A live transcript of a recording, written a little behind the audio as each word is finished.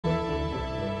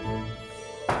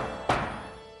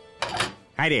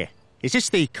Hi there. Is this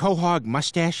the Quahog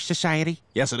Mustache Society?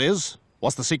 Yes, it is.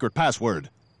 What's the secret password?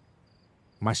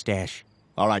 Mustache.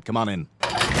 All right, come on in.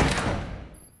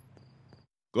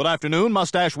 Good afternoon,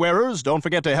 mustache wearers. Don't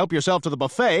forget to help yourself to the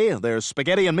buffet. There's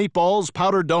spaghetti and meatballs,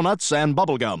 powdered donuts, and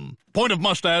bubblegum. Point of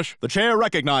mustache. The chair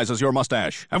recognizes your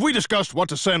mustache. Have we discussed what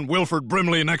to send Wilford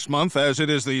Brimley next month, as it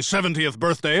is the 70th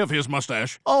birthday of his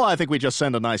mustache? Oh, I think we just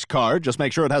send a nice card. Just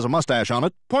make sure it has a mustache on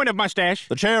it. Point of mustache.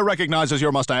 The chair recognizes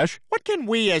your mustache. What can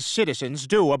we as citizens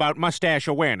do about mustache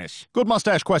awareness? Good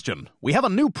mustache question. We have a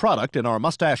new product in our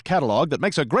mustache catalog that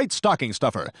makes a great stocking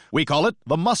stuffer. We call it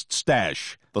the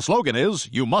Mustache. The slogan is,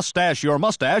 you must stash your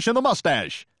mustache in the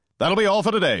mustache. That'll be all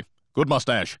for today. Good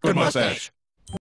mustache. Good mustache.